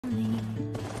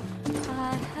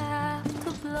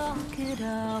it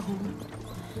out.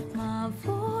 My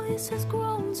voice has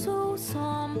grown so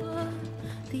somber.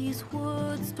 These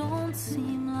words don't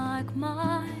seem like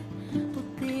mine,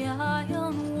 but the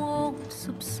iron won't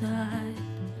subside.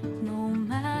 No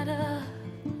matter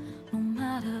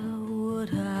what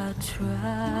I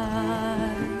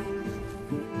try.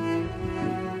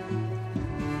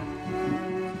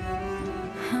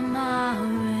 Am I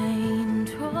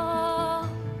raindrops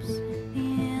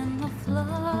in the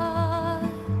flood?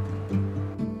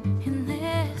 In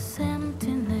this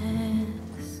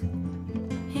emptiness,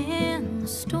 in the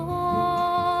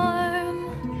storm,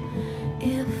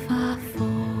 if I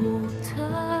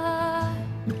falter,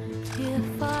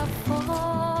 if I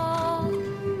fall,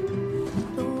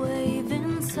 the wave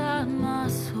inside my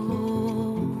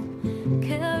soul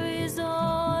carries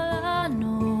all I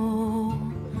know.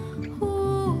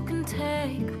 Who can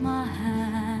take my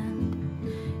hand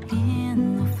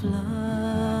in the flood?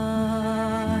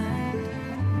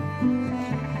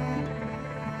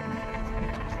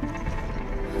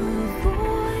 Her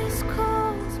voice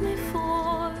calls me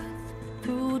forth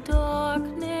through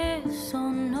darkness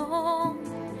unknown.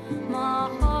 My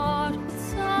heart with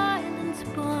silence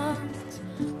burns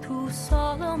through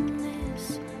solemnness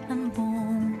and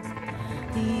bone.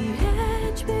 The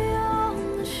edge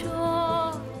beyond the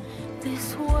shore,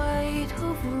 this weight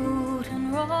of root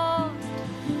and rot,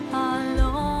 I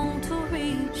long to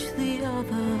reach the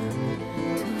other,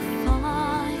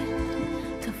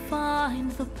 to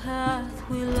find the path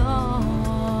we lost.